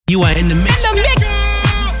You are in the mix. In the mix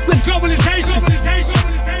with globalization.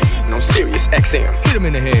 No Sirius XM. Hit him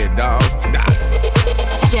in the head, dog.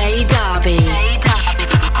 J Darby. In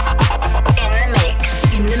the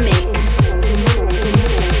mix. In the mix.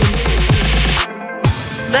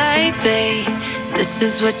 Baby, this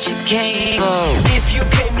is what you came for. If you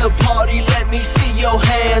came to party, let me see your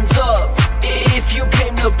hands up. If you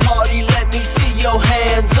came to party, let me see your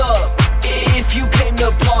hands up. If you came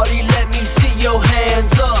to party, let me see your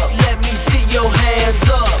hands up. Let me see your hands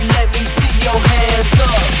up. Let me see your hands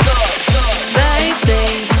up.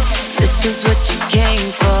 Baby, this is what you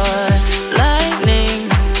came for. Lightning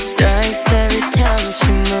strikes every time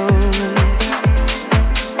she moves,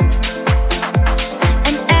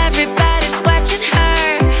 and everybody's watching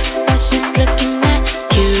her, but she's looking at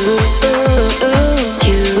you.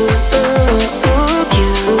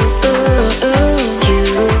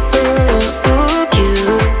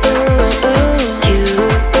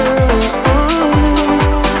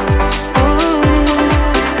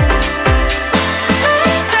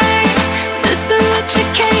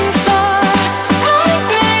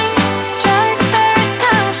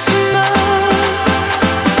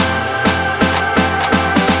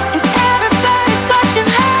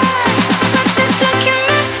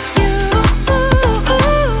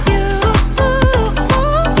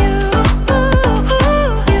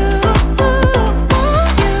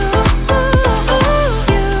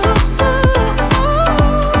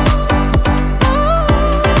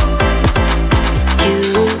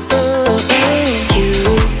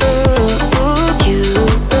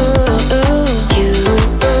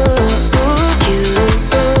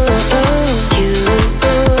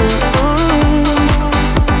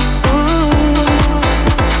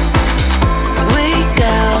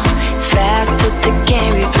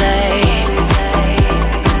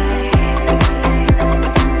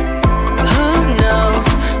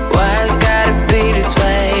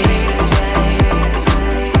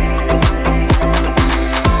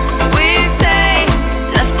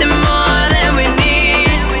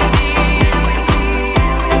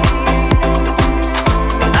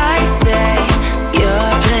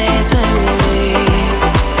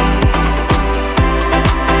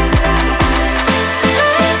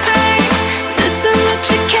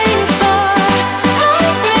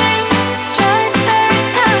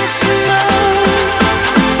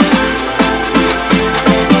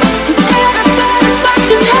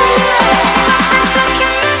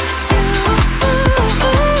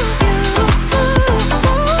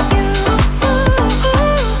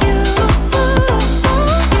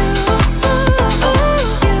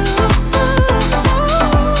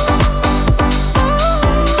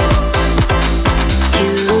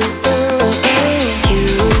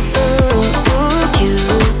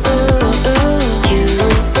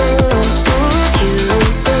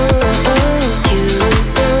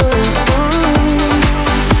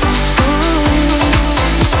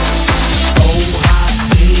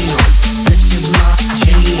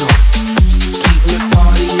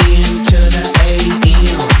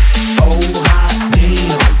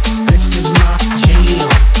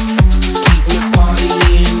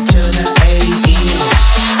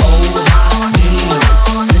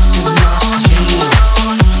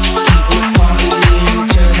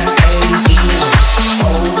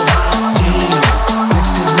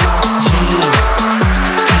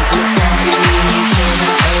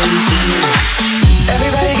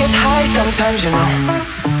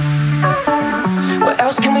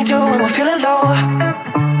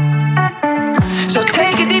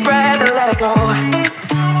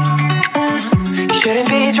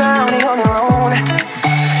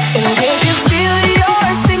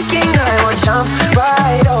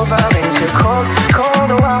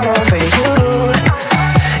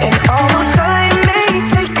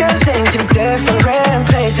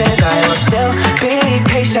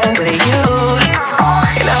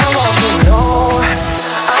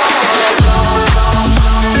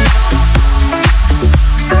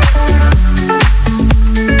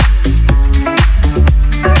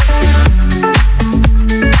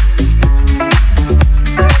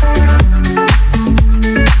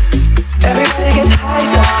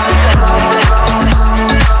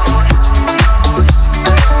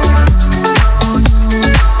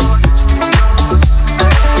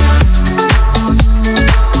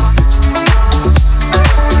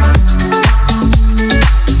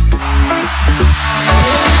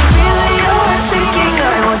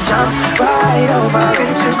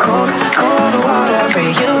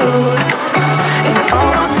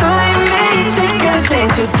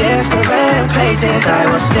 places, I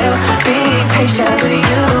will still be patient with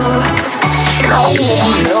you. No,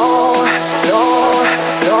 no, no,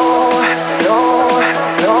 no.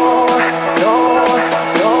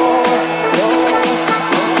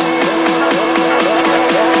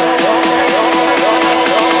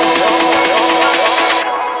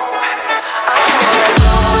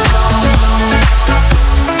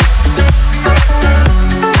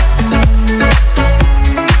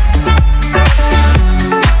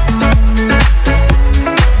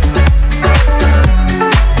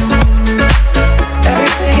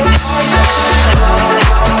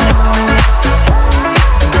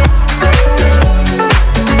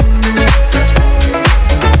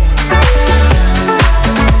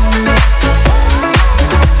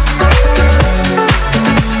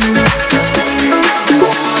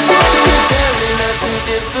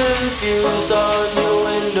 confused on your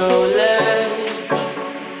window ledge.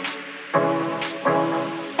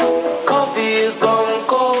 Coffee is gone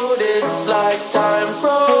cold, it's like time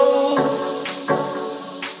froze.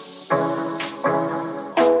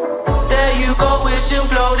 There you go, wishing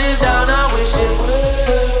floating down, I wish it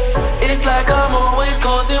will. It's like I'm always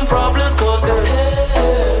causing problems, causing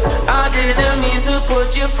hell. I didn't mean to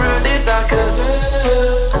put you through this, I can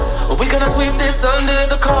tell. We gonna sweep this under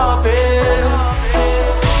the carpet.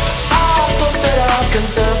 I hope that I can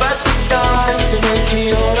turn back the time to make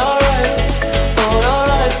it all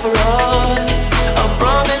alright for us. I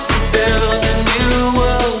promise to build a new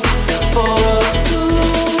world for us two,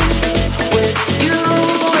 with you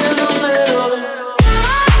in the middle.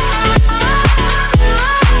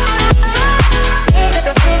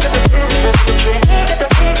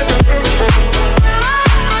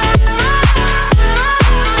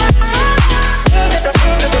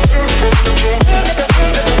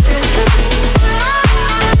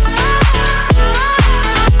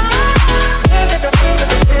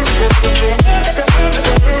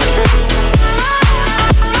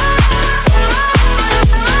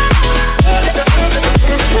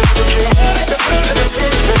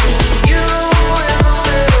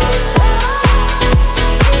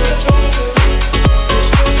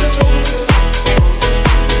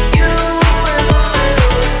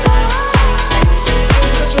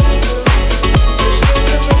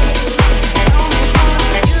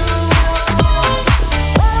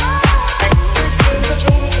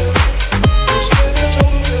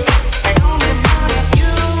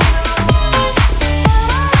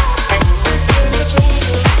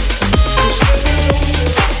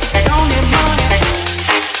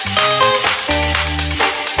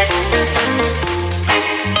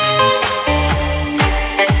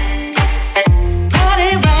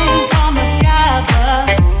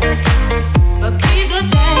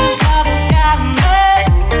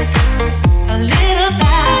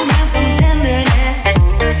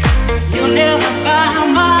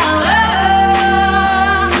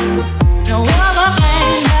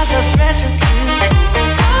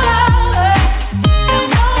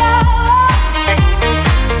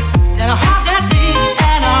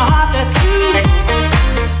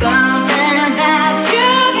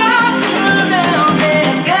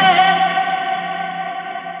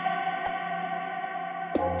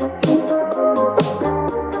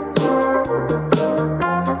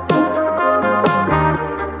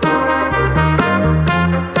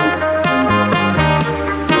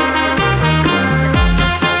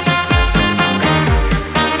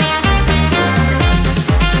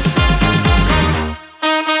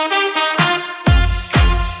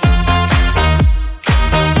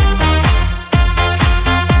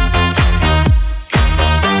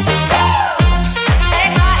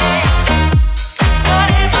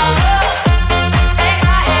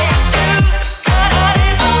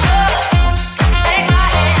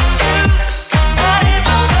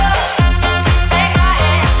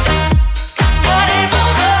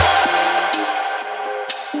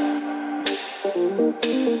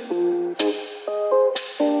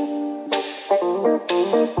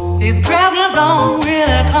 These presents don't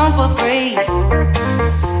really come for free.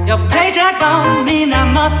 Your paycheck don't mean that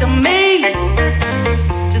much to me.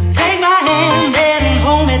 Just take my hand and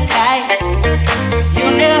hold me tight.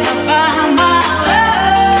 You'll never buy my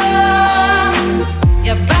love.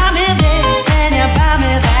 You buy me this and you buy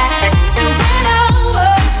me that. So win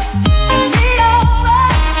over and lean over.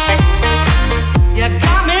 You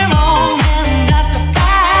got me wrong and that's a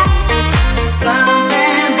fact.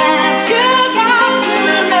 Something that you got to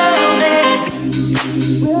know is,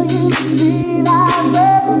 will you realize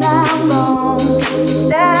when I'm gone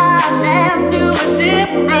that I dance to a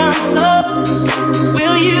different love?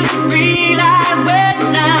 Will you realize when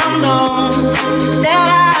I'm gone that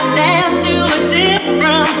I dance to a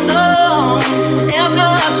different song? It's a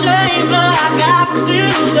shame, but I got to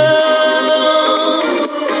go.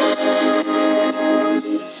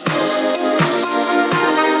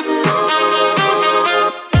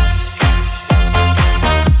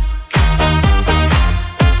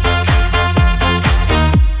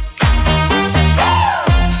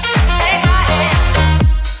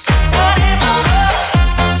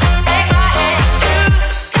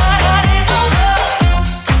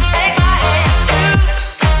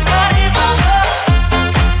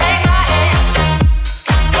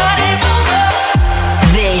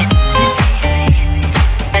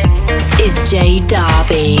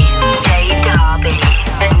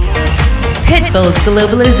 Pitbull's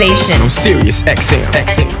Globalization on Sirius XM.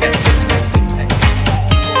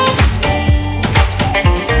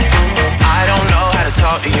 I don't know how to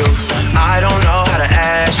talk to you. I don't know how to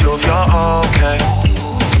ask you if you're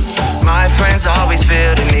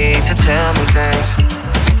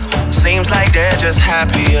seems like they're just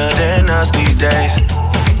happier than us these days.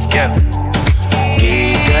 Yeah.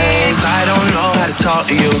 These days, I don't know how to talk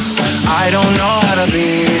to you. I don't know how to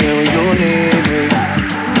be there when you need me.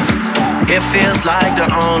 It feels like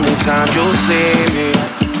the only time you'll see me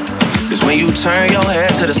is when you turn your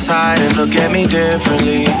head to the side and look at me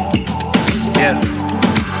differently. Yeah.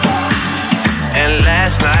 And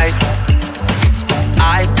last night,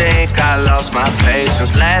 I think I lost my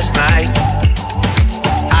patience. Last night,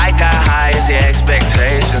 I got high as the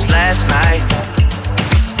expectations. Last night,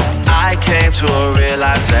 I came to a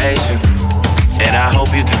realization, and I hope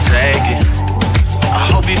you can take it. I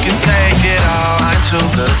hope you can take it all. I'm too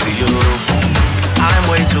good to you. I'm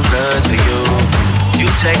way too good to you. You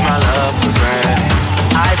take my love for granted.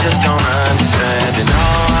 I just don't understand it. No,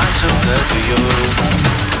 I'm too good to you.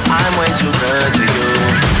 I'm way too good to you.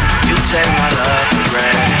 You take my love for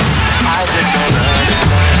granted. I just don't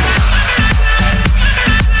understand it.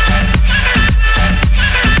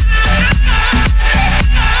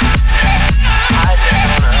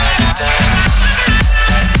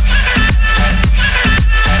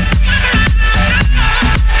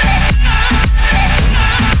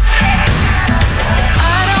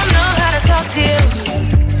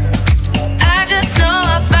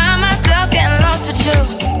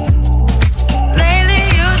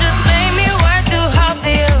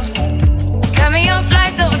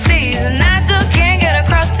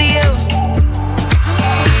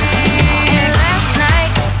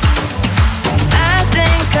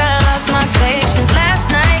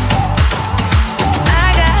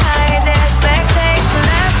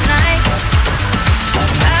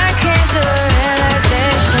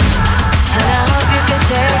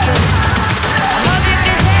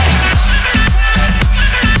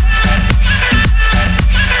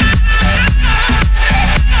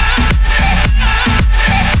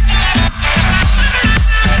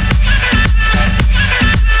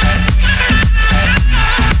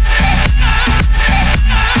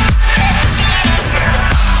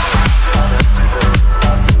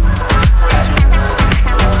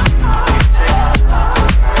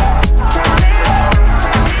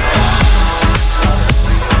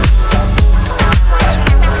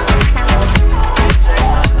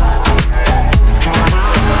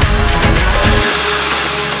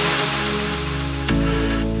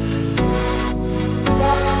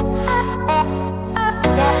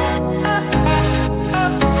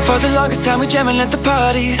 We jamming at the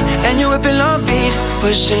party, and you whipping on beat,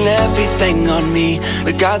 pushing everything on me.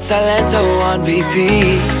 We got Silento on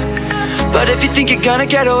repeat. But if you think you're gonna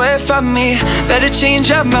get away from me, better change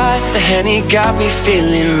your mind. The Henny got me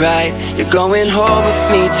feeling right. You're going home with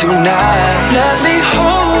me tonight. Let me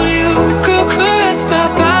hold you, girl, caress my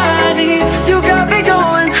body. You got me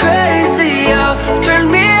going crazy, oh. Turn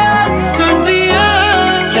me on, turn me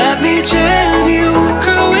on. Let me jam you,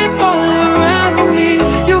 girl, whip all around me.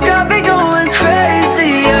 You got me going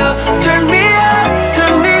crazy, oh. Turn me on,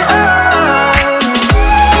 turn me on.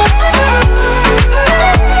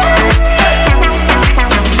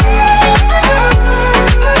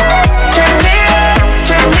 Turn me on,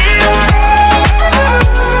 turn me on.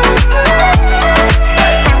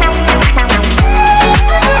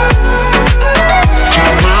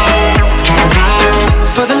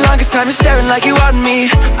 For the longest time you're staring like you want me.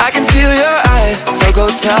 I can feel your eyes, so go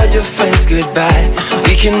tell your friends goodbye.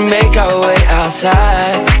 We can make our way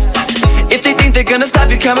outside. If they think they're gonna stop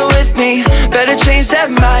you coming with me, better change their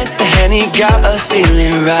minds. The Henny got us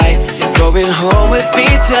feeling right. You're going home with me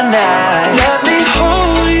tonight. Let me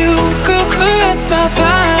hold you, girl, caress my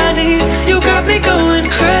body. You got me going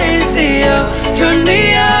crazy, oh. Turn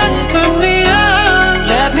me on, turn me on.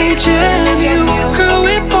 Let me jam you, girl,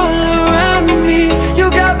 whip all around me. You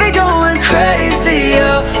got me going crazy,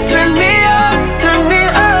 oh. Turn me on, turn me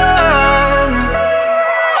on.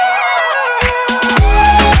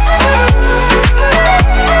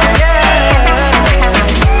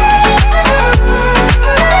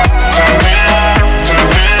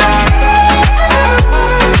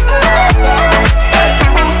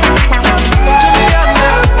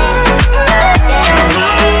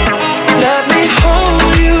 Let me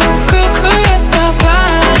hold you, girl,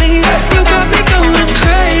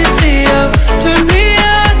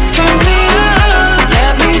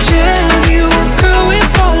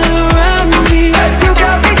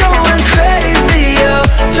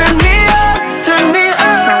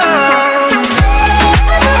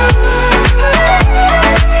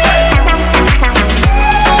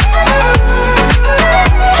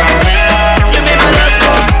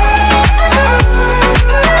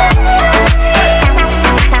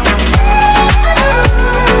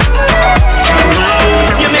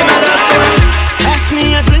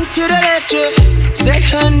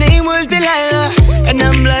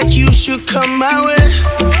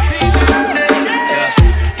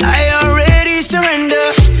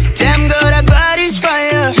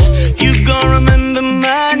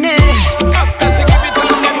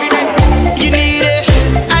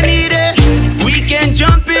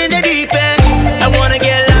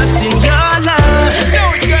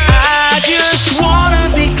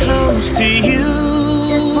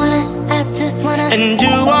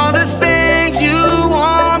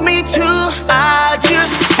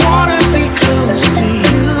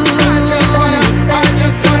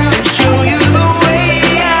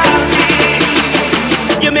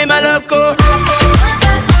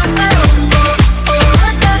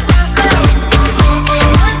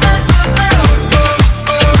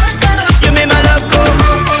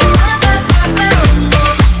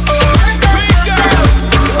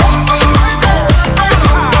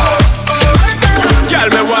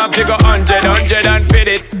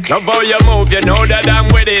 Love how you move, you know that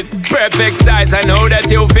I'm with it. Perfect size, I know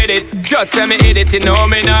that you fit it. Just let me hit it, you know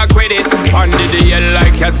me not quit it. Under the yell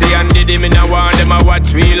like Cassie and Diddy. Me not want them a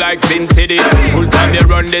watch me like Sin City. Full time you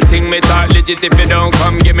run the thing, me talk legit. If you don't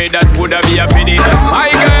come give me that, woulda be a pity.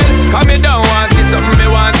 My girl, come me down, want see something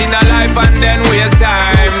me want in a life and then waste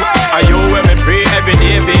time. Are you with me free every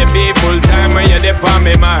day, baby? Full time when you're there on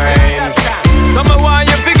me mind. So me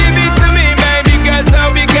want you to give it to me, baby girl,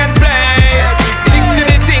 so we can play. Stick to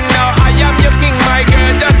the thing now, I am your king, my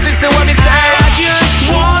girl. Just listen what me say. I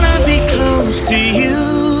just wanna be close to you.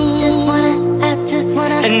 I just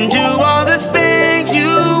wanna and do all the things you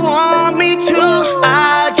want me to.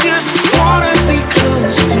 I just wanna be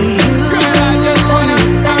close to you.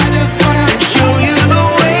 I just wanna show you the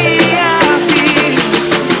way I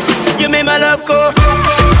feel. You made my love go.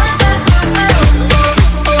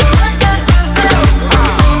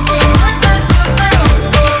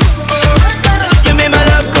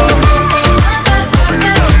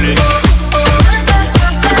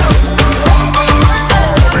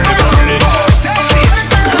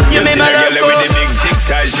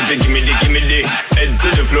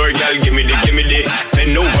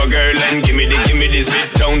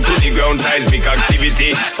 Seismic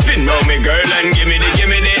activity. Spin round me, girl, and give me the.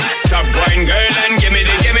 Top wine, girl, and give me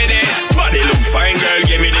the. Body look fine, girl,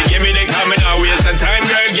 give me the. Come in, I waste some time,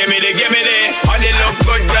 girl, give me the. Body look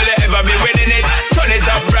good, girl, you ever be winning it. Turn it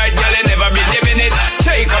up right, girl, you never be dimming it.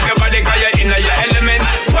 Shake up your body, cause you're in your element.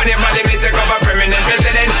 On your body, me take up a permanent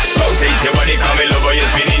residence. Rotate your body, come in, love, you're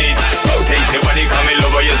spinning it. Rotate your body, come in,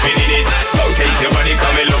 love, you're spinning it. Rotate your body,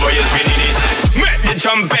 come in, love, you're spinning it. Make the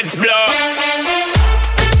trumpets blow.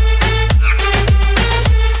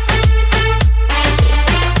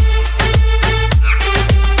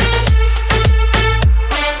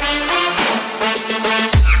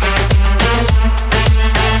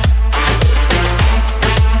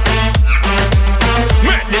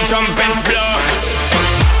 Trumpets blow.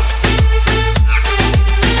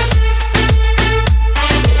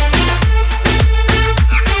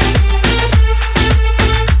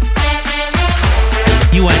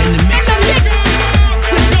 You are in the mix with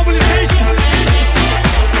Globalization.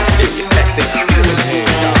 Sirius XM.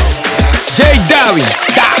 J Darwin.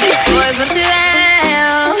 Boy, put the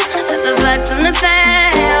rail, let the back on the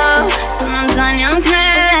tail. Someone's on your tail.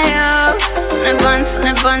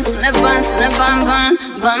 Snip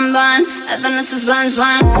on, bun. Evidence is buns,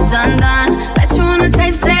 done. Bet you wanna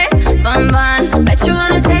taste it, bun. Bet you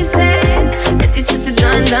wanna taste it. Get your chitty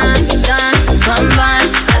done, bun.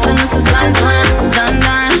 Evidence is buns, done.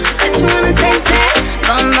 Bet you wanna taste it,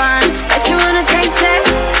 bun. Bet you wanna taste it.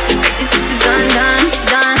 Get your chitty done.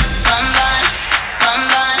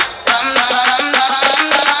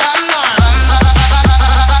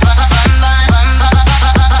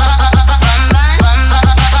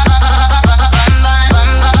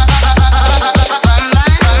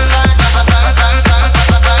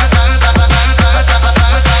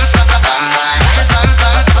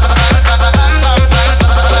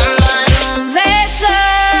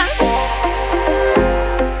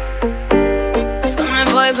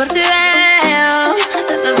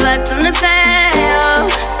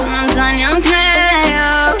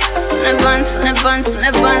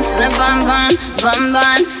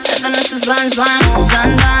 Bun. Evidence is buns,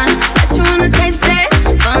 done. Bet you wanna taste it,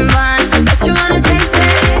 bun. Bet you wanna taste it.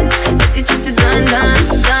 Get your chitty done.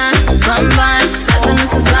 Bun.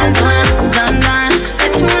 Evidence is buns, done.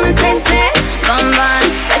 Bet you wanna taste it, bun.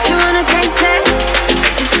 Bet you wanna taste it.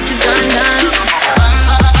 Get your chitty done.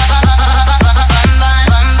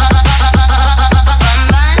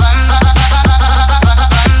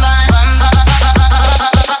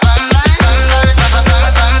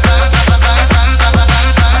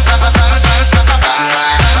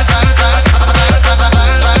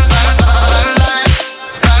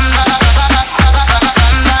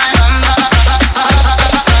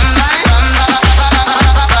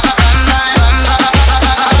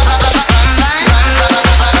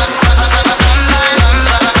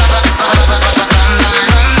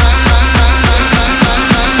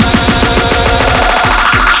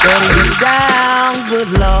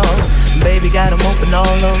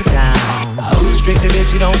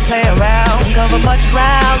 She don't play around, cover much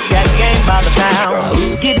ground, got game by the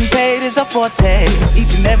pound. Getting paid is a forte,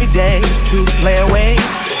 each and every day, true play away.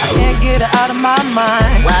 I can't get her out of my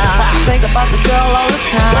mind. I think about the girl all the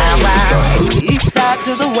time. East side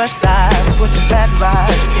to the west side, pushing back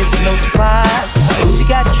rides, it's no surprise. She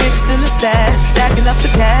got tricks in the stash, stacking up the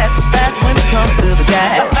cash, fast when it comes to the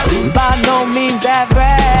gas. By no means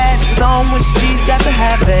average, it's on when she's got to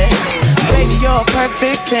have it. Baby, you're a perfect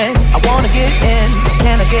perfect 10. I wanna get in,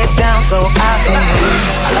 can I get down so I can move?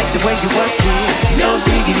 I like the way you work it, no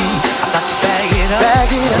diggity. I got to bag it up,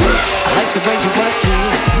 bag it up. I like the way you work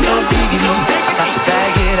it, no diggity. I got to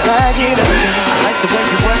bag it up, bag it up. I like the way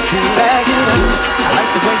you work it, bag it up. I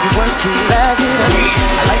like the way you work it, bag it up.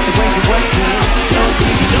 I like the way you work it, no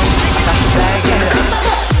diggity. I got to bag it up.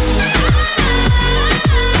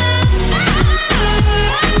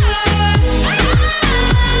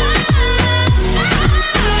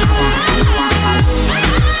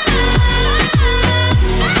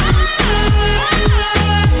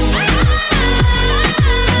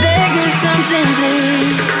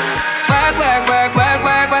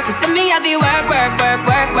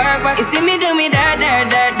 You see me do me dirt.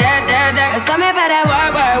 So me better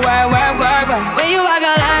work. When you walk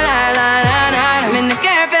a line, I'm in the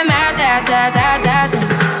cafe, ta.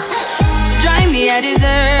 Drive me a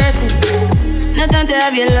dessert. No time to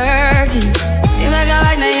have you lurking. You make a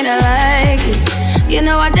like, now you don't like it. You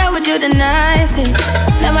know I dealt with you the nicest.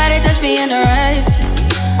 Nobody touched me in the righteous.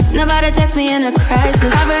 Nobody text me in a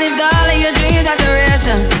crisis. I believed all of your dreams are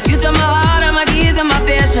duration. You took my heart, all my keys, and my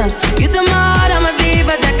patience. You took my heart, I must leave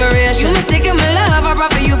a decoration. You mistaken my love, I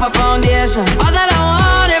brought for you for foundation. All that I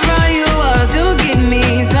wanted from you was to give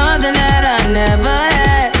me something that I never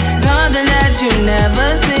had, something that you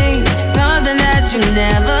never seen, something that you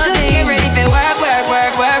never just seen. Get ready for work.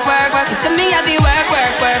 You see me, I be work.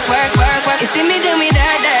 You see me do me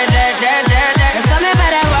dirt. Tell me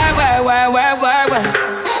about that work.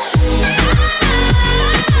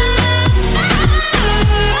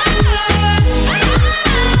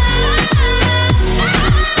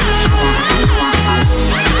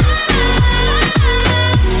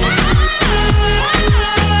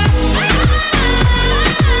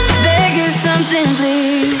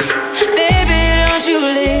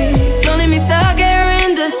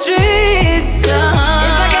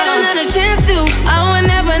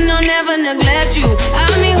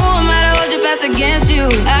 Against you,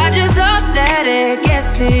 I just hope that it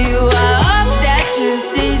gets to you. I hope that you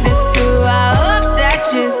see this through. I hope that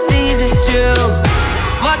you see this true.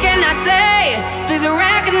 What can I say? Please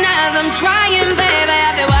recognize I'm trying, baby.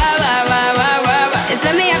 I feel wah. You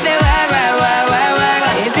see me, I feel wah.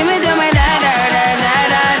 You see me do my da.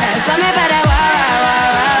 So me better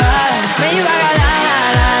wah. When you walk a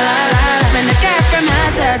la. When the cat from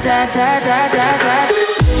my ta.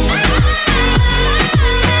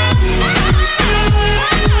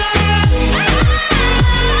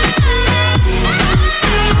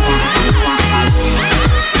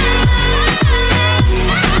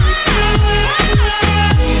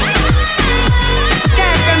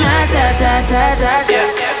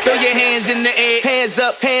 Throw your hands in the air, hands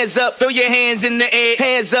up, throw your hands in the air,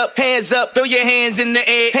 hands up, throw your hands in the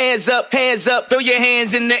air, hands up, throw your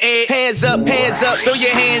hands in the air, hands up, throw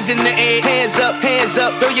your hands in the air, hands up,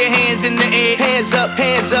 throw your hands in the air, hands up,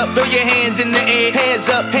 throw your hands in the air, hands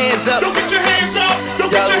up. Don't get your hands up,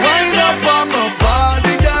 don't get your hands up. Wind up on my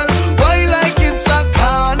body, girl, why like it's a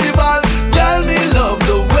carnival, girl, me love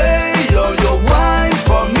the way you wine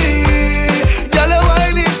for me.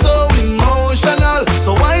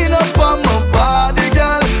 So wind up on my body,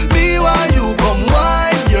 girl. Me while you come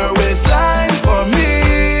wine your waistline for me.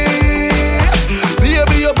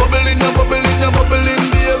 Baby, you're bubbling, baby.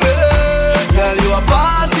 Girl, you a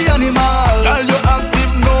party animal. Girl, you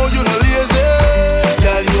active, no, you no lazy.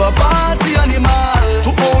 Girl, you a party animal. To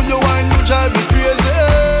own your wine, you drive me crazy.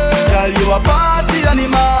 Girl, you a party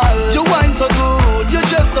animal. You wine so good, you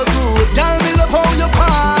just so good. Girl, me love how you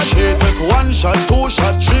party. She take 1 shot, 2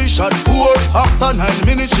 shot, 3 shot, 4. After 9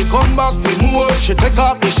 minutes, she come back for more. She take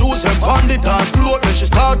off the shoes and pound the dance floor. Then she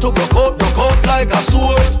start to broke out like a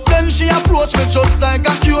sword. Then she approach me just like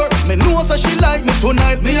a cure. Me know that she like me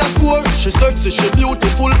tonight, me a score. She sexy, she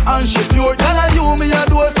beautiful and she pure. Tell her you me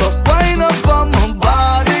adore, so wind up on my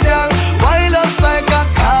body, girl. Wind us like a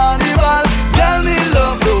carnival. Girl, me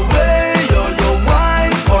love the way you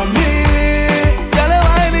wine for me. Girl, the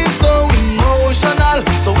wine is so emotional.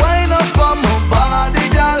 So wind up on my body,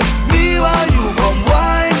 girl. Me while you come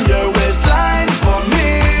wine your waistline for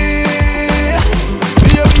me.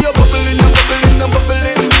 Baby, you're bubbling,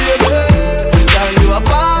 baby. Girl, you a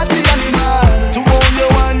party animal. To own your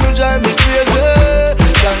wine, you drive me crazy.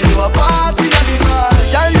 Girl, you a party animal.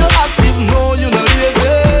 Girl, you active, no, you no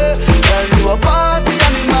lazy. Girl, you a party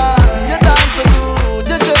animal. You dance so good,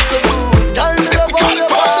 you just so good. Girl, you love all your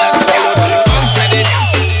body. Bounce with it,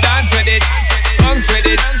 dance with it, bounce with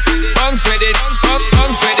it, bounce with it,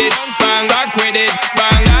 bounce with it, bang rock with it,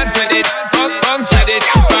 bang dance with it, bounce with it,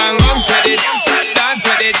 bang bounce with it, dance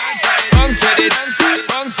with it, bounce with it,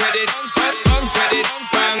 bounce with it, bounce with it,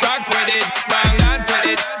 bang rock with it, bang dance.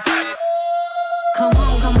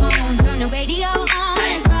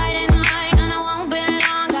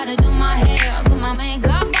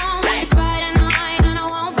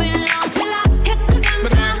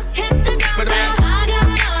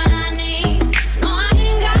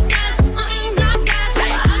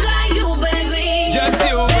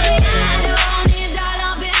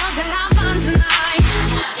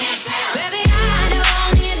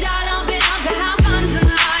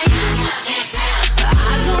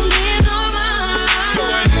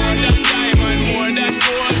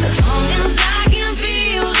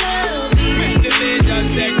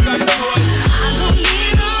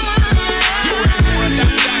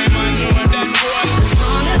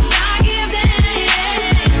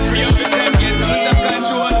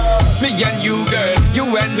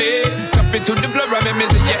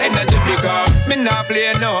 your energy because me not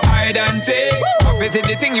play no hide and seek. Opposite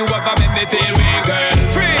the thing you ever make me feel weak, girl.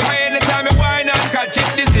 Free me anytime you whine and catch it.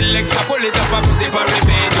 This selector pull it up and put it for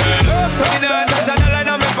repeat, girl. Me not touch a dollar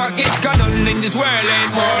in my pocket, 'cause nothing in this world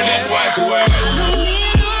ain't more than what you worth.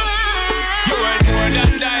 You worth more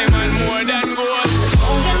than diamond, more than gold.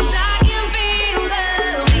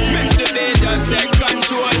 Make the day just take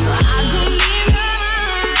control.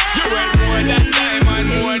 You worth more than diamond,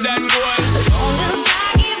 more than gold.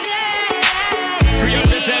 Free up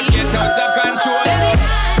yourself, get out of control.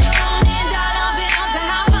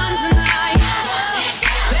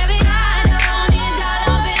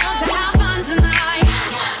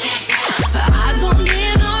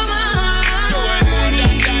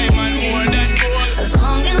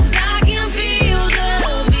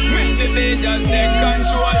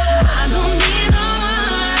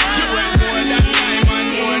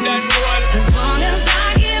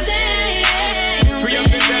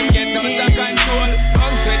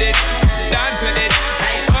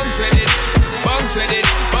 With it,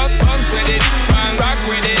 bounce with it, bang rock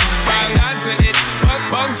with it, bang dance with it,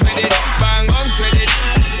 bounce with it, bang bounce with it,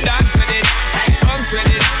 dance with it, bounce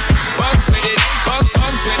with it, bounce with it,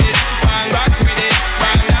 bounce with it, bang rock with it,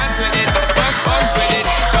 bang dance with it, bounce with it,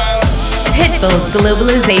 bang. Pitbull's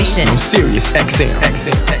Globalization. On Sirius XM.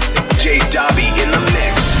 J Dobby in the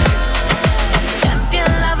mix.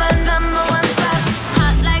 Champion lover, number one spot.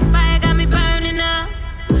 Hot like fire, got me burning up.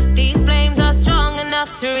 These flames are strong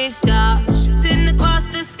enough to restart. Across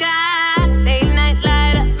the sky, late night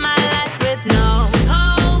light up my life with no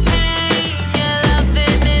cocaine. Your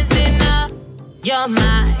loving is enough. You're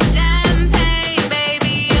my champagne,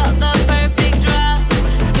 baby. You're the perfect drug.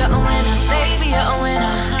 You're a winner, baby. You're a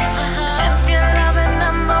winner. Champion lover,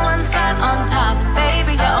 number one spot on top,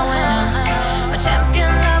 baby. You're a winner. My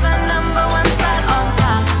champion lover, number one spot on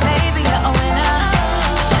top, baby. You're a winner.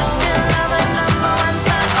 Champion lover, number one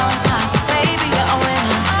spot on top, baby. You're a winner.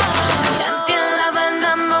 Champion lover,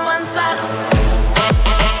 number one spot.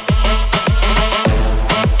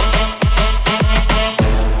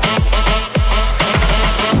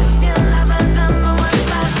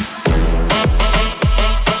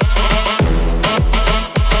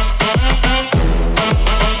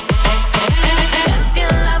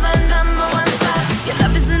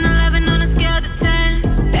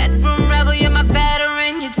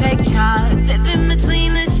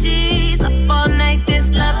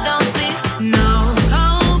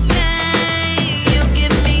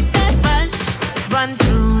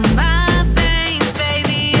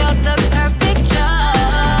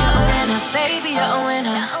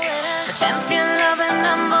 Champion lover,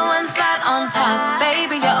 number one spot on top,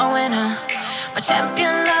 baby, you're a winner.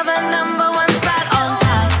 Champion lover, number one spot on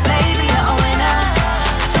top,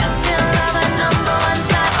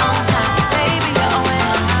 baby, you're a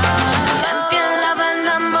winner. Champion lover,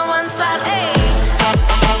 number one spot, hey.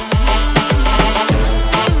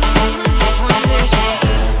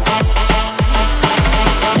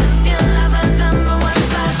 Champion lover, number one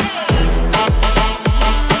spot, hey.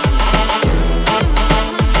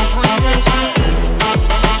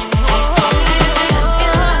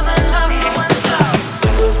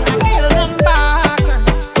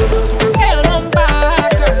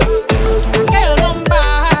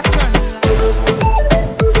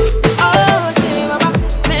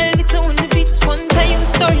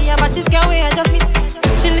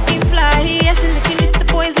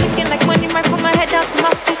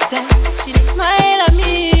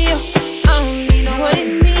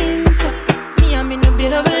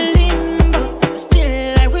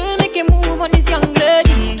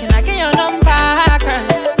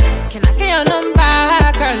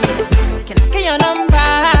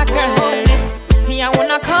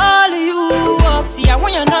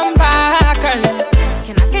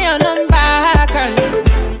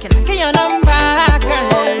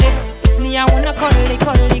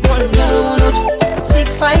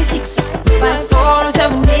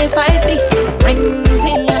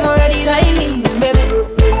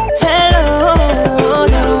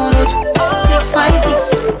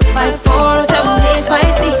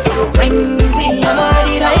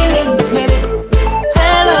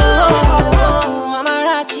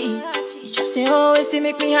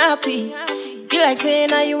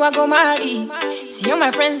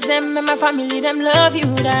 Family, them love you,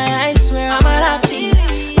 that I swear I'm a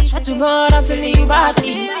lachi. I swear to God I'm feeling you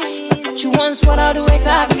badly. So what you want, what I do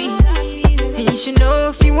exactly. And you should know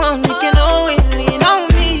if you want, you can always lean on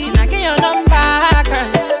me. Can I get your number,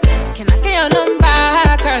 girl? Can I get your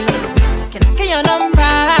number, girl? Can I get your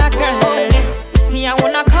number, girl? Me, I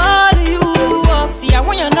wanna call you up. See, I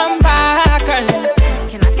want your number, girl.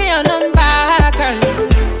 Can I get your number, girl?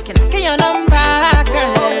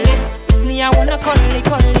 wanna call it.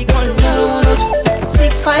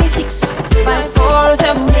 656 54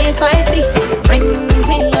 7853. Rings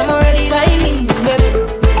me, I'm already dialing, baby.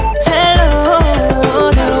 Hello,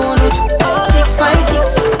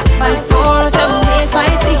 656 54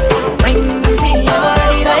 7853. Rings me, I'm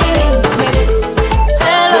already dialing, baby.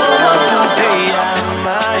 Hello. Te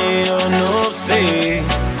llama, yo no sé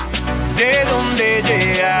de dónde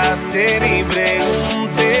llegaste ni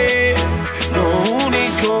pregunté. Lo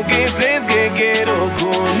único que sé es que quiero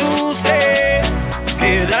con usted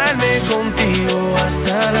quedarme contigo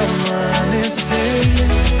hasta el amanecer.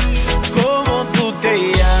 ¿Cómo tú te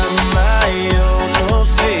llamas? Yo no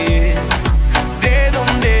sé de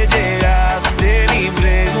dónde llegaste ni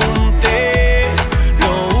pregunté.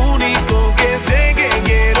 Lo único que sé que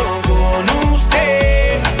quiero con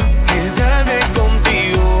usted quedarme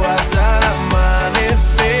contigo hasta el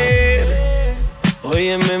amanecer.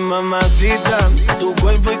 Óyeme, mamacita, tu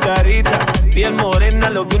cuerpo y carita, piel morena,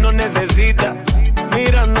 lo que uno necesita.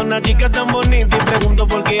 Mirando a una chica tan bonita y pregunto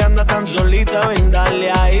por qué anda tan solita. Ven, dale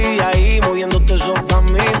ahí, moviéndote eso pa'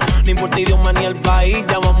 mí. No importa idioma ni el país,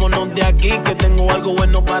 ya vámonos de aquí, que tengo algo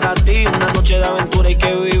bueno para ti. Una noche de aventura hay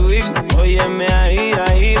que vivir. Óyeme ahí,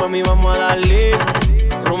 mami, vamos a darle.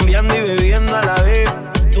 Rumbeando y bebiendo a la vez.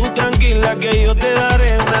 Tú tranquila que yo te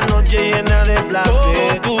daré una noche llena de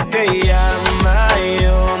placer. Tú te llamas,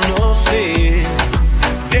 yo no sé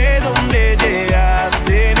de dónde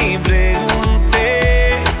llegaste ni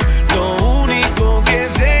pregunté. Lo único que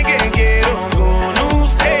sé que quiero con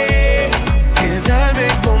usted quedarme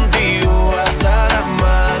contigo hasta el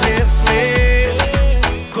amanecer.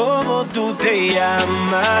 ¿Cómo tú te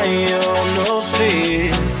llamas? Yo no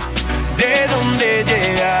sé de dónde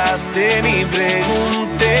llegaste ni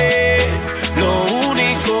pregunté. Lo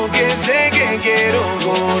único que sé que quiero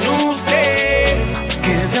con usted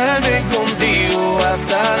quedarme contigo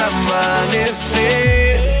hasta el amanecer.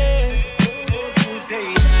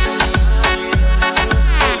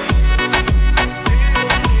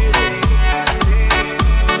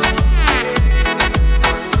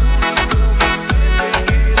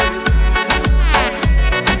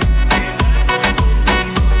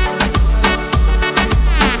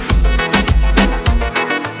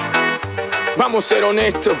 Vamos a ser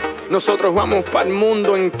honestos, nosotros vamos para el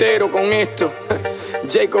mundo entero con esto.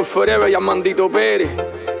 Jacob Forever y Armandito Pérez,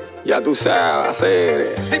 ya tú sabes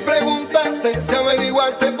hacer. Si preguntaste, si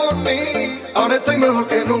averiguaste por mí, ahora estoy mejor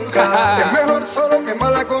que nunca. Es mejor solo que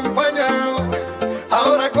mal acompañado.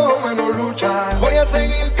 Ahora con menos lucha, voy a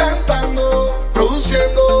seguir cantando,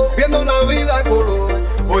 produciendo, viendo la vida a color.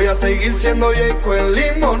 Voy a seguir siendo Jacob el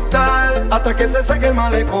inmortal hasta que se saque el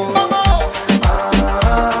malecón. ¡Vamos!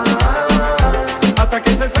 Hasta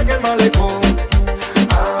que se seque el malecón.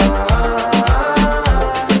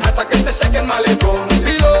 Hasta que se seque el malecón.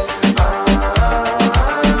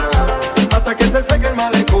 Hasta que se seque el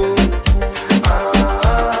malecón.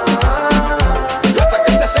 Hasta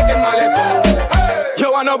que se seque el malecón.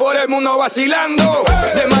 Yo ando por el mundo vacilando,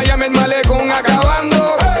 de Miami el malecón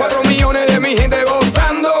acabando. 4 millones de mi gente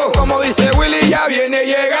gozando. Como dice Willy, ya viene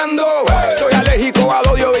llegando. Soy alérgico al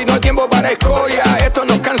odio y no hay tiempo para escoria. Esto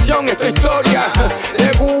no es canción, esto es historia.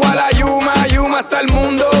 De Cuba a la Yuma hasta el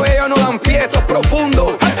mundo. Ellos no dan pie, esto es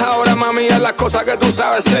profundo. Ahora mami, haz las cosas que tú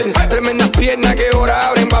sabes hacer. Tremendas piernas que ahora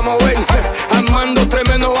abren, vamos a ver. Armando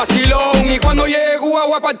tremendo vacilón. Y cuando llegue Cuba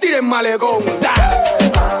voy a partir el malecón.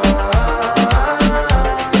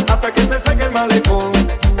 Hasta que se seque el malecón.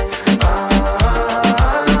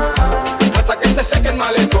 Hasta que se seque el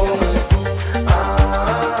malecón.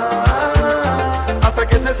 Hasta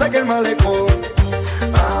que se seque el malecón.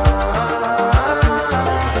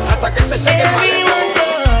 Hasta que se seque el malecón.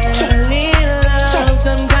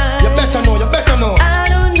 You better know, you better know. I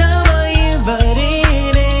don't know about you, but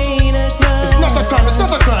it ain't a crime. It's not a crime, it's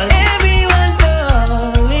not a crime. Everyone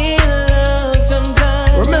fall in love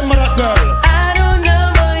sometimes. Remember that girl. I don't know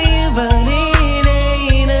about you, but it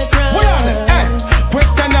ain't a crime. Hold on,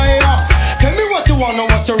 question I ask. Tell me what you wanna,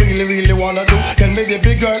 what you really wanna do. Tell me,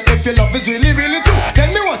 baby girl, if your love is really true. Tell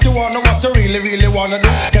me what you wanna, what you really wanna do.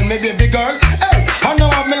 Tell me, baby girl, hey, I know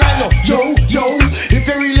what me like, no. Yo, if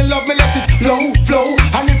you really love me, let it flow.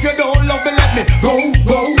 And if you don't love me, let me go.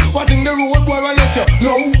 What in the road, boy, I let you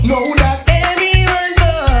know that. Everyone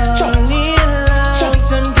fall in love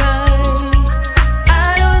sometimes. I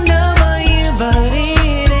don't know about you, but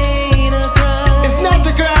it ain't a crime. It's not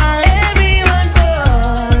a crime. Everyone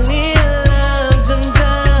fall in love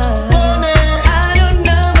sometimes. I don't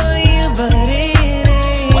know about you, but it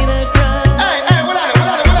ain't a crime. Hey, hold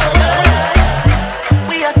on.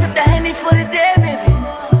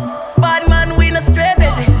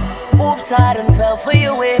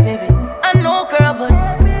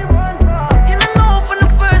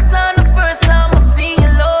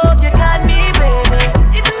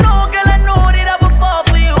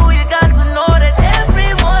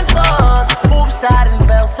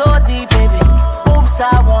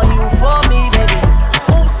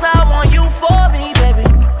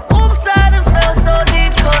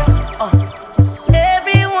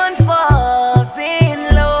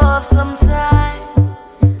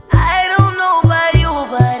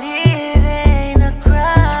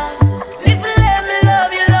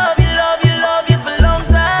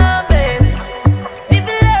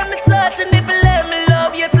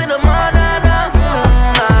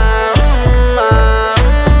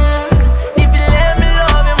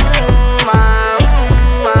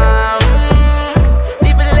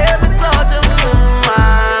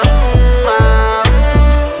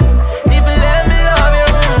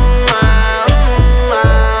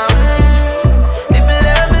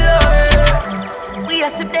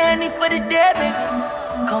 I need for the day,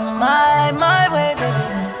 baby. Come my way,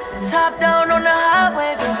 baby. Top down on the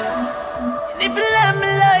highway, baby. And if you let me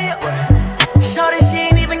love you, shorty, she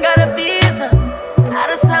ain't even got a visa. Out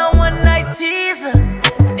of town one night teaser.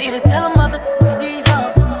 Need to tell them other these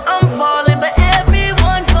hoes I'm falling, but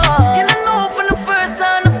everyone falls. And I know from the first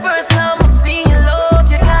time I seen your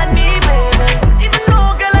love, you got me, baby. Even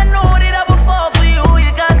though, girl, I know that I would fall for you,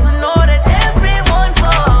 you got to know that everyone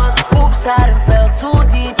falls. Oops, I done fell too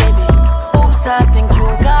deep, baby. Oops, I think you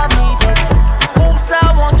got me, baby. Oops,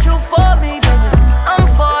 I want you for me, baby. I'm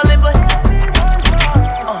falling, but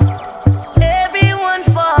everyone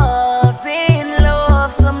falls in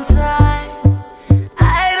love sometimes.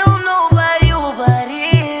 I don't know about you, but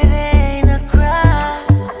it ain't a crime.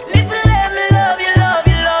 And if you let me love you, love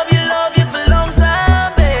you, love you, love you for a long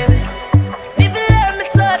time, baby. And if you let me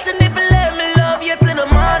touch, and if you let me love you till the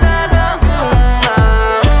morning,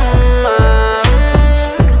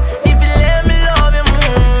 if you let me love you,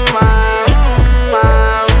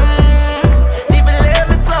 if you let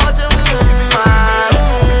me touch you,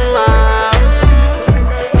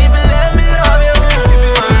 if you let me love you,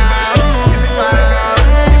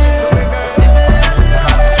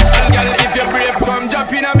 Girl, if you're brave, come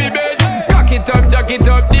jump in on me bed. Jack it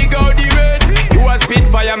up, dig out the red. You a spit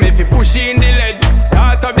fire, me fi push in the lead.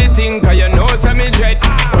 Start up the thing, cause you know some me dread.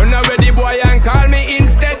 Run away the boy and call me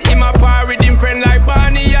instead. Him a par with him friend like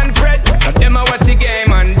Barney and Fred. But them a watch the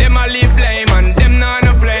game and them a live lame. And them not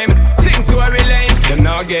no flame. Sing to a lanes, them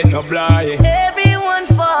not get no blind. everyone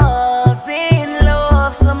falls in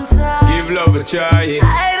love sometimes. Give love a try.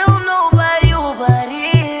 I don't know about you, but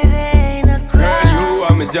it ain't a crime. Girl, you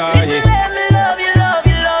are my If joy. you let me love you, love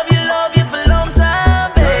you, love you, love you for a long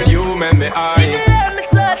time, baby. Girl, you make me If high. you let me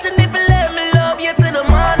touch, and if you let me love you till the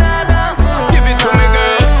morning, Give it to me,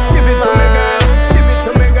 girl. Give it to me, girl. Give it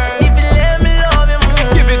to me, girl. if you let me love you,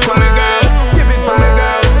 Give it to me, girl. Give it to me,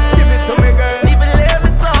 girl. Give it to me, girl. if you let me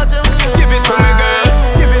touch you, Give it to me, girl.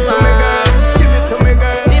 Give it to me, girl. Give it to me,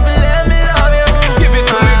 girl. if you let me love you, Give it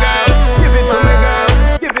to me, girl. Give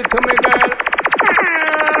it to me, girl.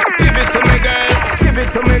 Give it to me, girl. Give it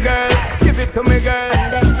to me, girl. Give it to me, girl.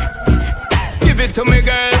 Give it to me, girl. Give it to me,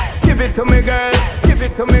 girl. Give it to me, girl. Give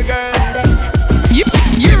it to me, girl.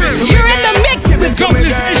 You're in the mix with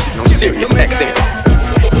Globalization. No serious XM.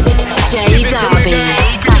 J Darby.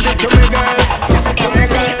 In the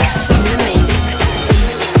mix.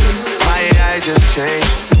 My AI just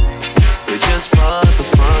changed. You just buzzed the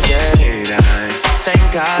front gate.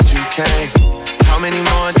 Thank God you came. How many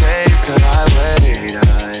more days could I wait?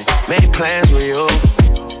 I made plans with you,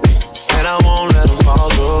 and I won't let them fall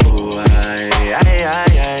through.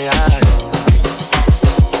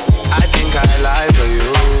 I think I lie for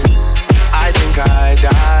you. I think I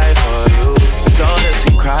die for you.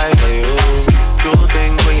 Jealousy cry for you. Do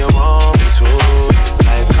things when you want me to.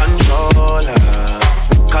 Like controller,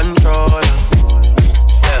 controller.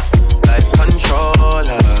 Yeah, like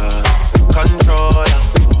controller, controller.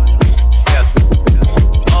 Yeah.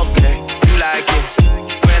 Okay, you like it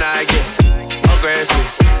when I get aggressive.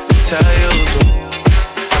 Tell you to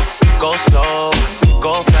go slow,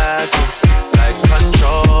 go faster. Like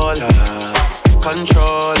controller,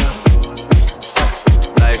 controller.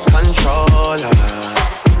 Like controller,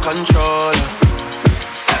 controller.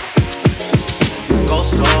 Go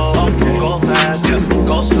slow, okay. Go fast, yeah.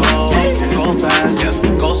 Go slow, okay. Go fast, yeah.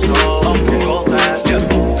 Go slow, okay. Go fast, yeah.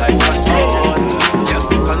 Like controller, yeah.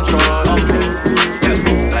 Controller, okay.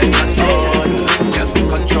 Yeah. Like controller, yeah.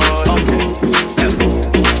 Controller, okay.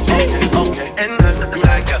 Yeah. Okay, okay. And like when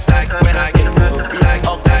I get, like when I get,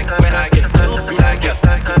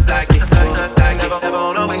 like it, never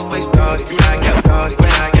wanna waste started. You like it, started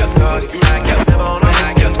when I get started. You like it, never wanna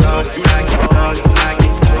waste started. You like it.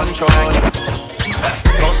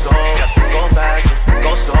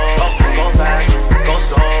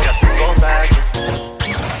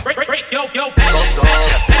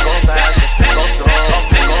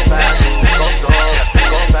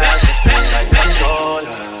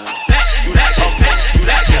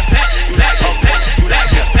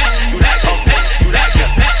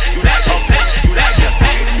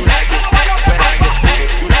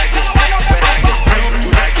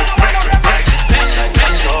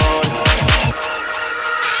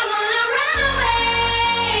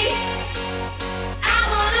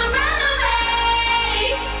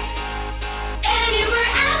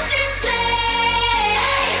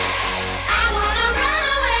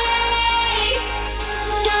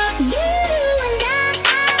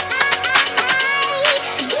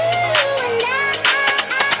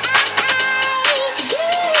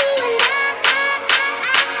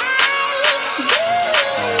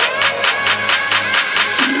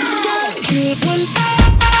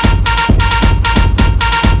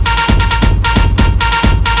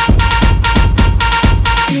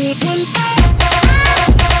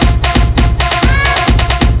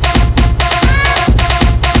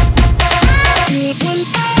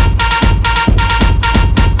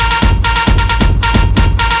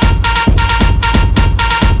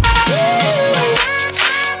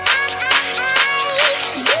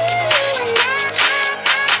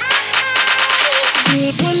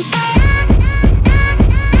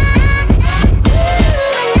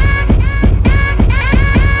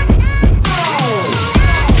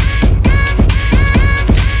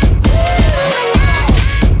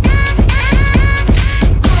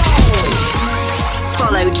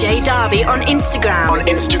 On Instagram. On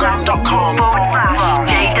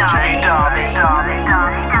Instagram.com/J Darby.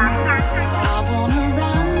 I wanna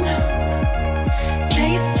run,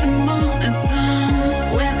 chase the morning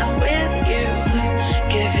sun. When I'm with you,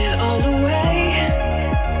 give it all away.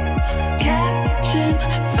 Catching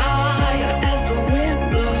fire as the wind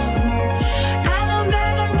blows. I know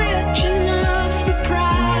that I'm rich enough for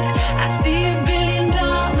pride. I see $1 billion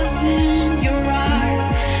in your eyes.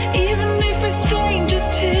 Even if it's strangers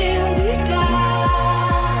till we die.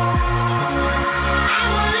 I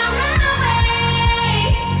wanna run away.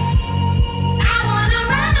 I wanna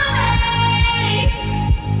run away.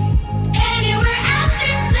 Anywhere out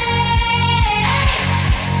this place.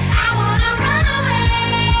 I wanna run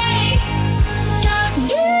away. Just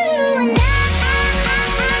you and I. You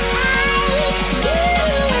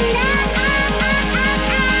and I.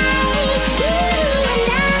 You and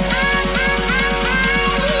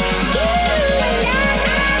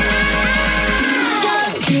I.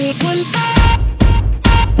 Just you and I.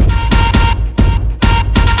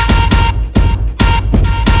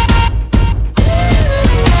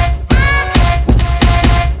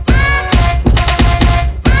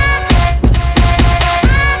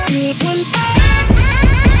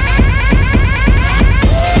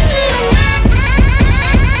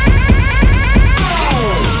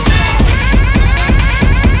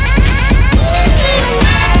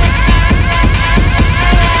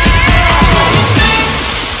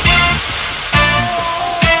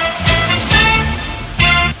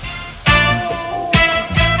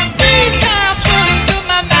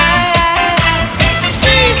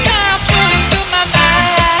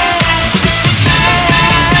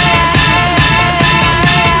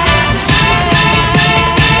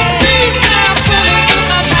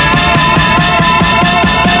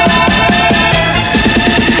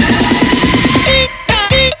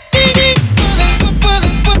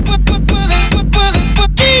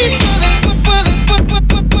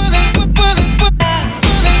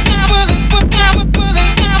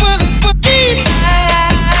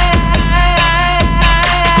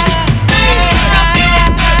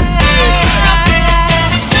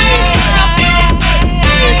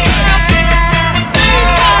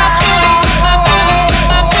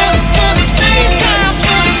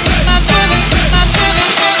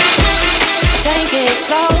 Take it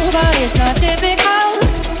slow, but it's not typical.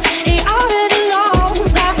 He already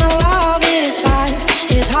knows that my love is fine.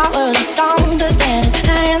 His heart was a stone, but then his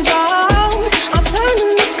hands wrong. I'm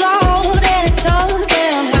turning to gold and it's all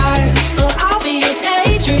damn hard. But I'll be your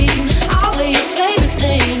daydream, I'll be your favorite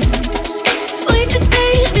thing. We could be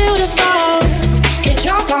beautiful, get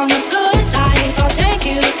drunk on the good life. I'll take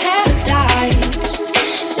you to paradise.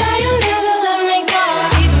 Say you'll never let me go.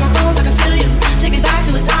 Deep in my bones, I can feel you. Take me back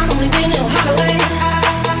to a time when we knew how to wait.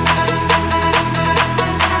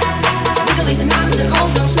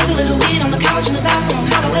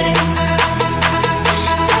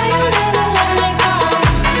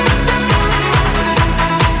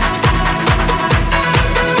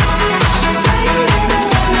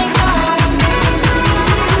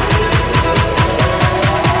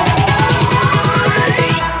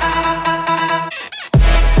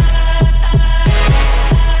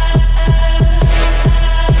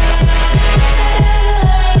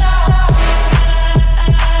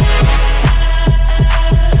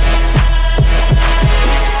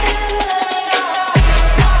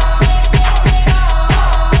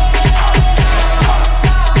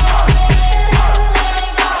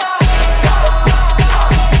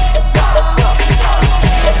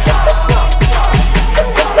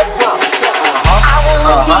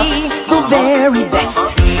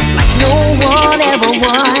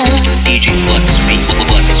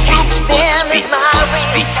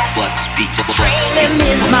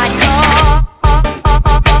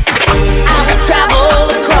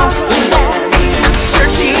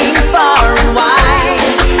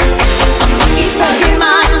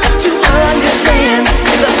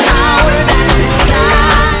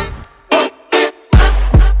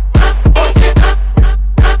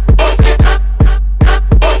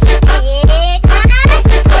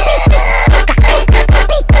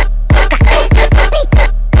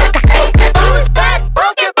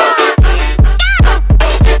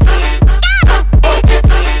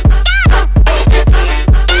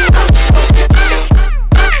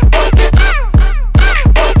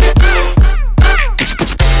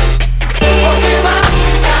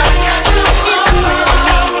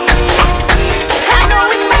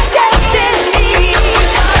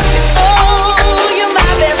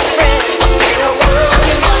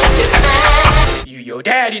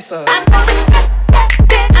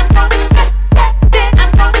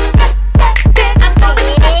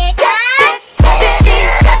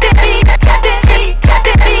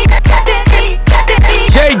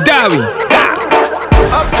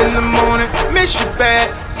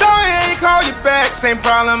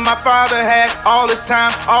 had, all his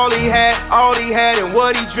time, all he had, and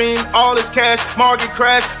what he dreamed, all his cash. Market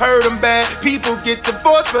crash, hurt him bad. People get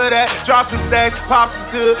divorced for that. Drop some stacks, pops is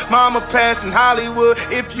good. Mama passed in Hollywood.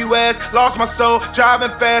 If you ask, lost my soul,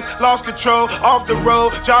 driving fast, lost control, off the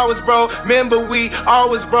road. Jaw was broke. Remember we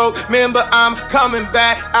always broke. Remember I'm coming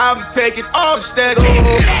back. I'm taking all the stack.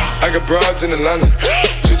 I got broads in Atlanta.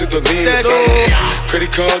 Just to lean the family.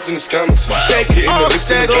 Credit cards in the scammers. Hitting the list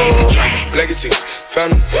in the drama. Legacies,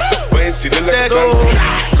 family. Wait and see, look like a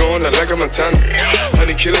plan. Going out like a Montana.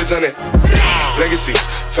 100 killers on it. Legacies,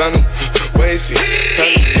 family. Wait and see,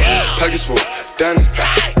 family. Pockets full, Danny.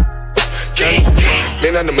 Candy.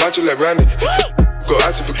 Man on the macho like Randy. Go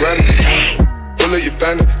out to for granted. Pull up your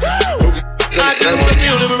bandit. I just wanna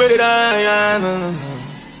feel liberated.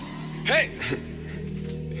 Hey.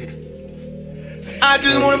 I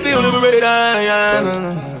just wanna feel liberated.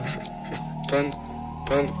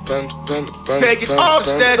 Take it off,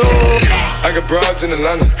 stack. I got broads in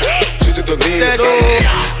Atlanta. Just to lean the family.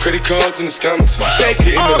 Credit cards in the scammers.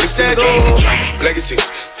 Hitting the list in the drama.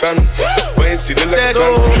 Legacies, family. Wait and see, look like a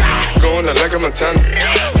plan. Going out like a Montana.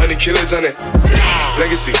 100 killers on it.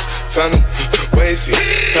 Legacies, family. Wait and see,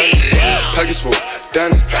 family. Pockets full,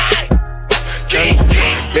 Danny. Candy.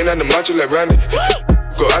 Man on the macho like Randy.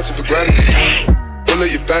 Go out to for granted. Pull up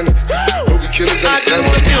your bandit. Hope the killers understand. I just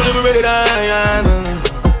wanna feel liberated.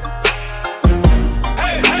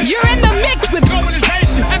 You're in the mix with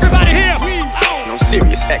Globalization. Everybody here. No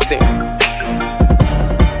Sirius XM.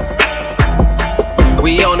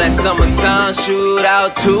 We on that summertime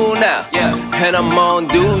shootout 2 now. Yeah. And I'm on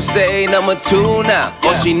Say number 2 now. Yeah.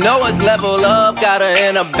 Oh, she know it's level up, got her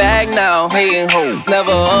in a bag now. Hey, ho,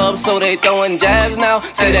 never up, so they throwing jabs now.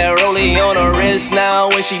 Say that rollie on her wrist now.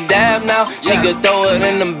 When she dab now, she could throw it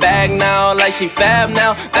in the bag now, like she fab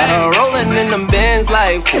now. Got her rolling in them bins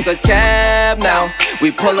like fuck a cab now. We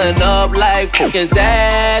pulling up like fuck is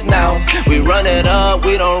that now. We run it up,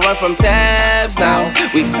 we don't run from tabs now.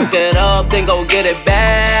 We fuck it up, then go get it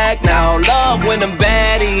back now. Love when them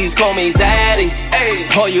baddies call me Zaddy. Hey,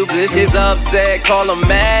 all you bitches upset, call them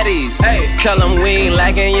Maddies. Hey, tell them we ain't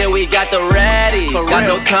lacking, yeah, we got the ratty. Got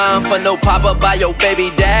no time for no pop-up by your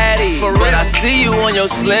baby daddy. But I see you on your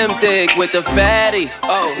slim thick with the fatty.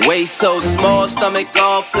 Oh, waist so small, stomach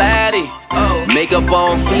all flatty. Oh, makeup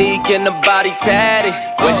on fleek and the body tatty.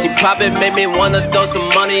 When she pop it, make me wanna throw some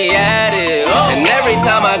money at it. And every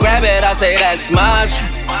time I grab it, I say that's my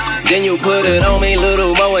shit. Then you put it on me,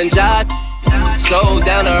 little Mo and Josh. So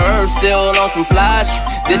down to earth, still on some flash.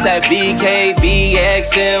 This that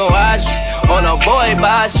BKBX and watch. On a boy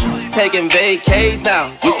bosh, taking vacays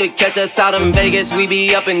now. You could catch us out in Vegas, we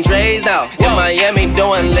be up in Dre's now. In Miami,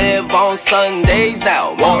 doing live on Sundays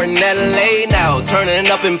now. Or in LA now, turning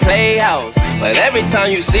up in Playhouse. But every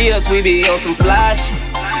time you see us, we be on some flash.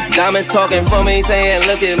 Diamonds talking for me, saying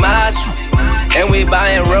look at my shit. And we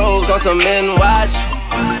buying robes on some men wash.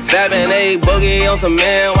 Fab and A boogie on some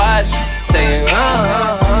men wash. Saying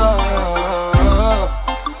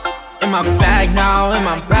in my bag now, in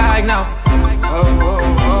my bag now.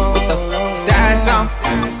 With the stars on.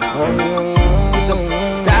 With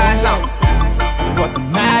the stars on. Brought the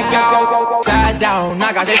mag out, tied down.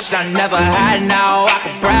 I got this shit I never had now. I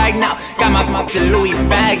can brag now. Got my bitch a Louis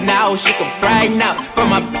bag now. She can brag now. Brought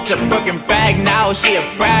my bitch a Birkin bag now. She a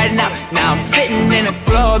bride now. Now I'm sitting in a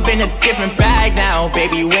club in a different bag now.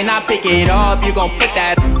 Baby, when I pick it up, you gon' put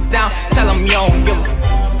that down. Tell them you don't give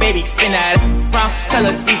a baby, spin that round. Tell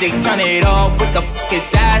her DJ, turn it off. What the fuck is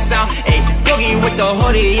that sound? Ayy, Boogie with the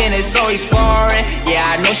hoodie and it's always foreign. Yeah,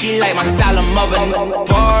 I know she like my style of mother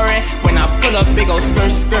boring. When I pull up, big ol'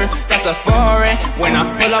 skirt, skirt, that's a foreign. When I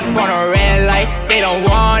pull up on a red light, they don't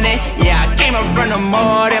want it. Yeah, I came up from the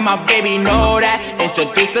mud and my baby know that.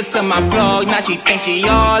 Introduced her to my plug, now she thinks she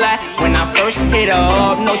all that. When I first hit her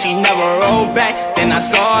up, no, she never rolled back. Then I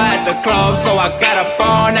saw her at the club, so I got up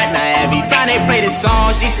on that. Now every time they play this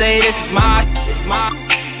song, she say this is my, this is my.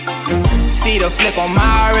 See the flip on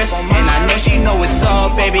my wrist, and I know she know what's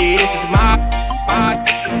up, baby. This is my.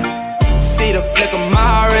 See the flick of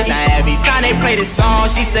my wrist. Now every time they play this song,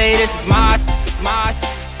 she say this is my.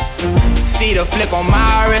 See the flick on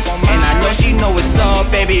my wrist, and I know she know what's up,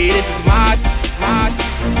 baby. This is my.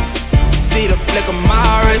 See the flick of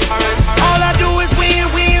my wrist. All I do is win,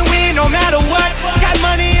 win, win, no matter what. Got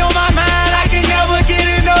money on my mind, I can never get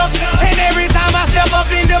enough. And every time I step up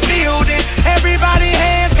in the building, everybody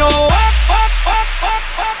hands go up, up, up, up,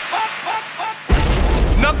 up, up, up, up.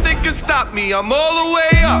 Nothing can stop me, I'm all the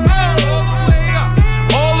way up.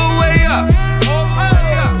 All the way up.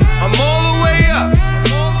 I'm all the way up.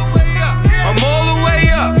 I'm all the way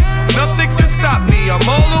up. Nothing can stop me, I'm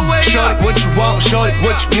all the way Shorty, what you want? Shorty,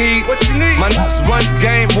 what you need? What you need? My niggas run the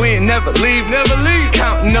game, we ain't never leave. Never leave.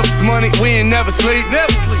 Counting up this money, we ain't never sleep.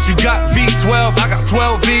 Never sleep. You got V12, I got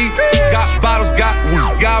 12 V's. Got bottles, got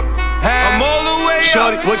weed, got. I'm all the way up.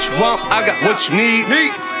 Shorty, what you want? I got what you need.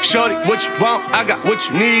 Shorty, what you want? I got what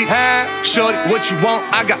you need. Shorty, what you want?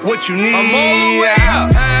 I got what you need. I'm all the way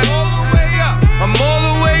up. I'm all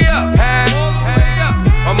the way up.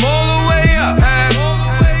 I'm all the way up.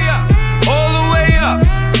 All the way up.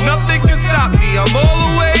 Nothing can stop me. I'm all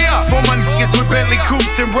the way up. For my niggas with Bentley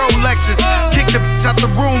coupes and Rolexes, kicked the bitch out the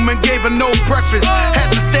room and gave her no breakfast. Had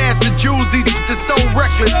to stash the jewels, these just so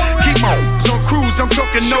reckless. Keep my on cruise, I'm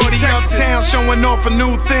talking naughty uptown, showing off for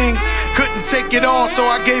new things. Couldn't take it all, so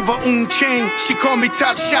I gave her chain. She called me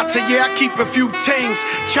top shotter, yeah, I keep a few tings.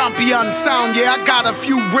 Champion sound, yeah, I got a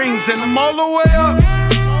few rings, and I'm all the way up.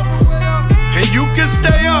 And you can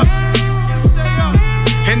stay up.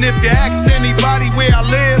 And if you ask anybody where I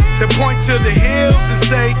live, they point to the hills and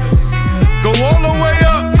say, go all the way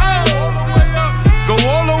up. Go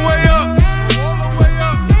all the way up.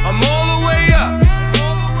 I'm all the way up.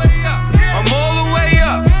 I'm all the way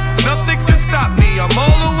up. Nothing can stop me. I'm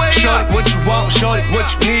all the way up. Shorty, what you want? Shorty, what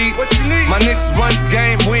you need? What you need? My niggas run the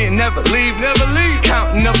game, we ain't never leave. Never leave.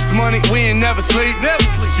 Counting up this money, we ain't never sleep. Never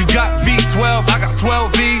sleep. You got V12, I got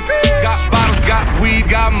 12 V's. Got bottles, got weed,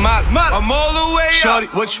 got molly. I'm all the way up. Shorty,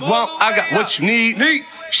 what you want? I got what you need.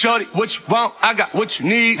 Shorty, what you want? I got what you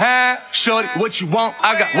need. Shorty, what you want?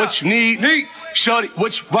 I got what you need. Shorty,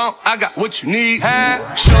 what you want? I got what you need.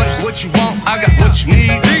 Shorty, what you want? I got what you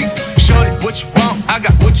need. Shorty, what you want? I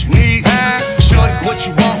got what you need. Shorty, what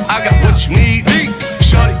you want? I got what you need.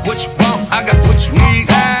 Shorty, what you want? I got what you need.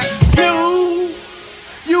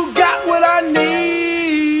 You got what I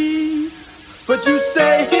need, but you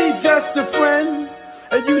say he just a friend,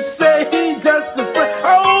 and you say he just a friend.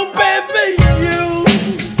 Oh baby, you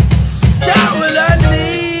got what I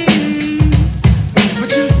need, but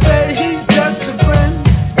you say he just a friend,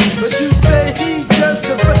 but you say he just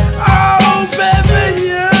a friend. Oh baby,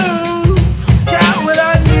 you got what I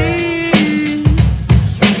need,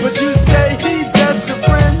 but you say he just a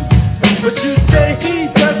friend, but you say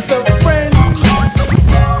he's just a friend.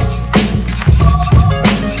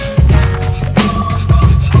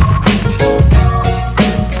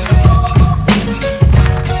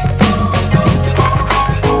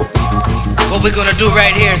 What we're gonna do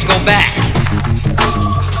right here is go back,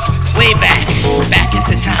 way back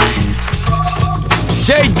into time.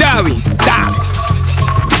 J Davi.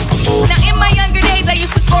 Now in my younger days I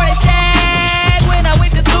used to sport a shag. When I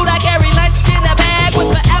went to school I carried lunch in a bag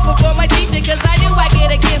with the apple for my teacher, cause I knew I'd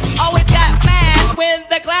get a kiss. Always got mad when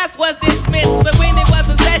the class was dismissed, but when it was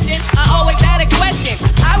a session I always had a question.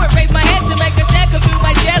 I would raise my hand to make a snack come through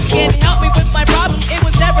my desk and help me with my problem. It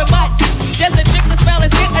was never much, just a trick to spell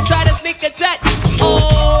and sit. I try to sneak a touch.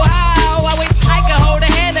 Oh how I wish I could hold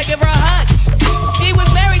her hand or give her a hug. She was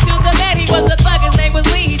married to the man, he was a thug, his name was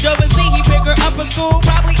Lee. He drove a Z, he picked her up from school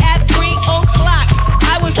probably at 3 o'clock.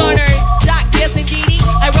 I was on her jock, yes indeedy.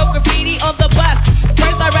 I wrote graffiti on the bus.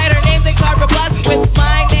 First I write her name, then carve a plus with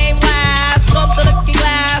my name last on the looking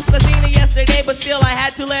glass. I seen her yesterday, but still I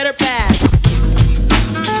had to let her pass.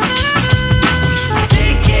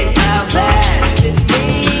 She kicks out bad, it's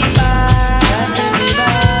me,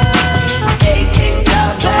 she kicks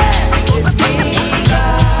out bad, it's me,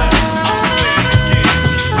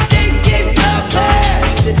 she kicks out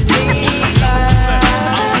bad, it's me,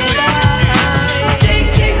 she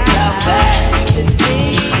kicks out bad, it's me.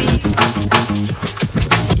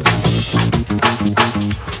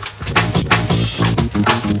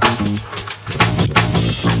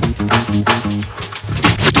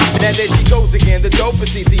 Now there she goes again, the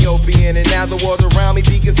dopest Ethiopian. And now the world around me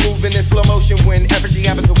begins moving in slow motion whenever she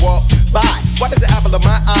happens to walk by. Why does the apple of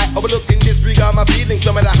my eye overlook and disregard my feelings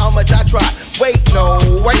no matter how much I try? Wait, no,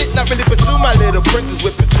 I did not really pursue my little princess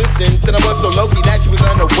with persistence. And I was so low-key that she was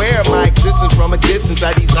unaware of my existence. From a distance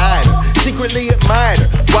I desired her, secretly admired her,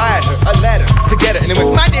 wired her a letter to get her. And it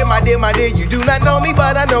went, my dear, you do not know me,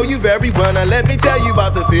 but I know you very well. Now let me tell you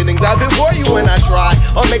about the feelings I've been for you when I try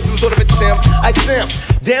or make some sort of attempt. I simp.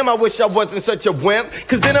 Damn, I wish I wasn't such a wimp,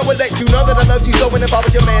 cause then I would let you know that I love you so. And if I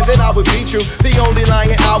was your man, then I would be true. The only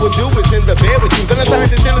lying I would do is in the bed with you. Then I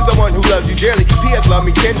turned sincerely the one who loves you dearly. P.S. love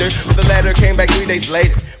me tender, but the letter came back 3 days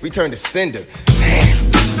later, returned to sender. Damn.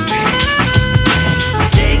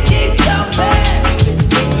 She kicks out bad.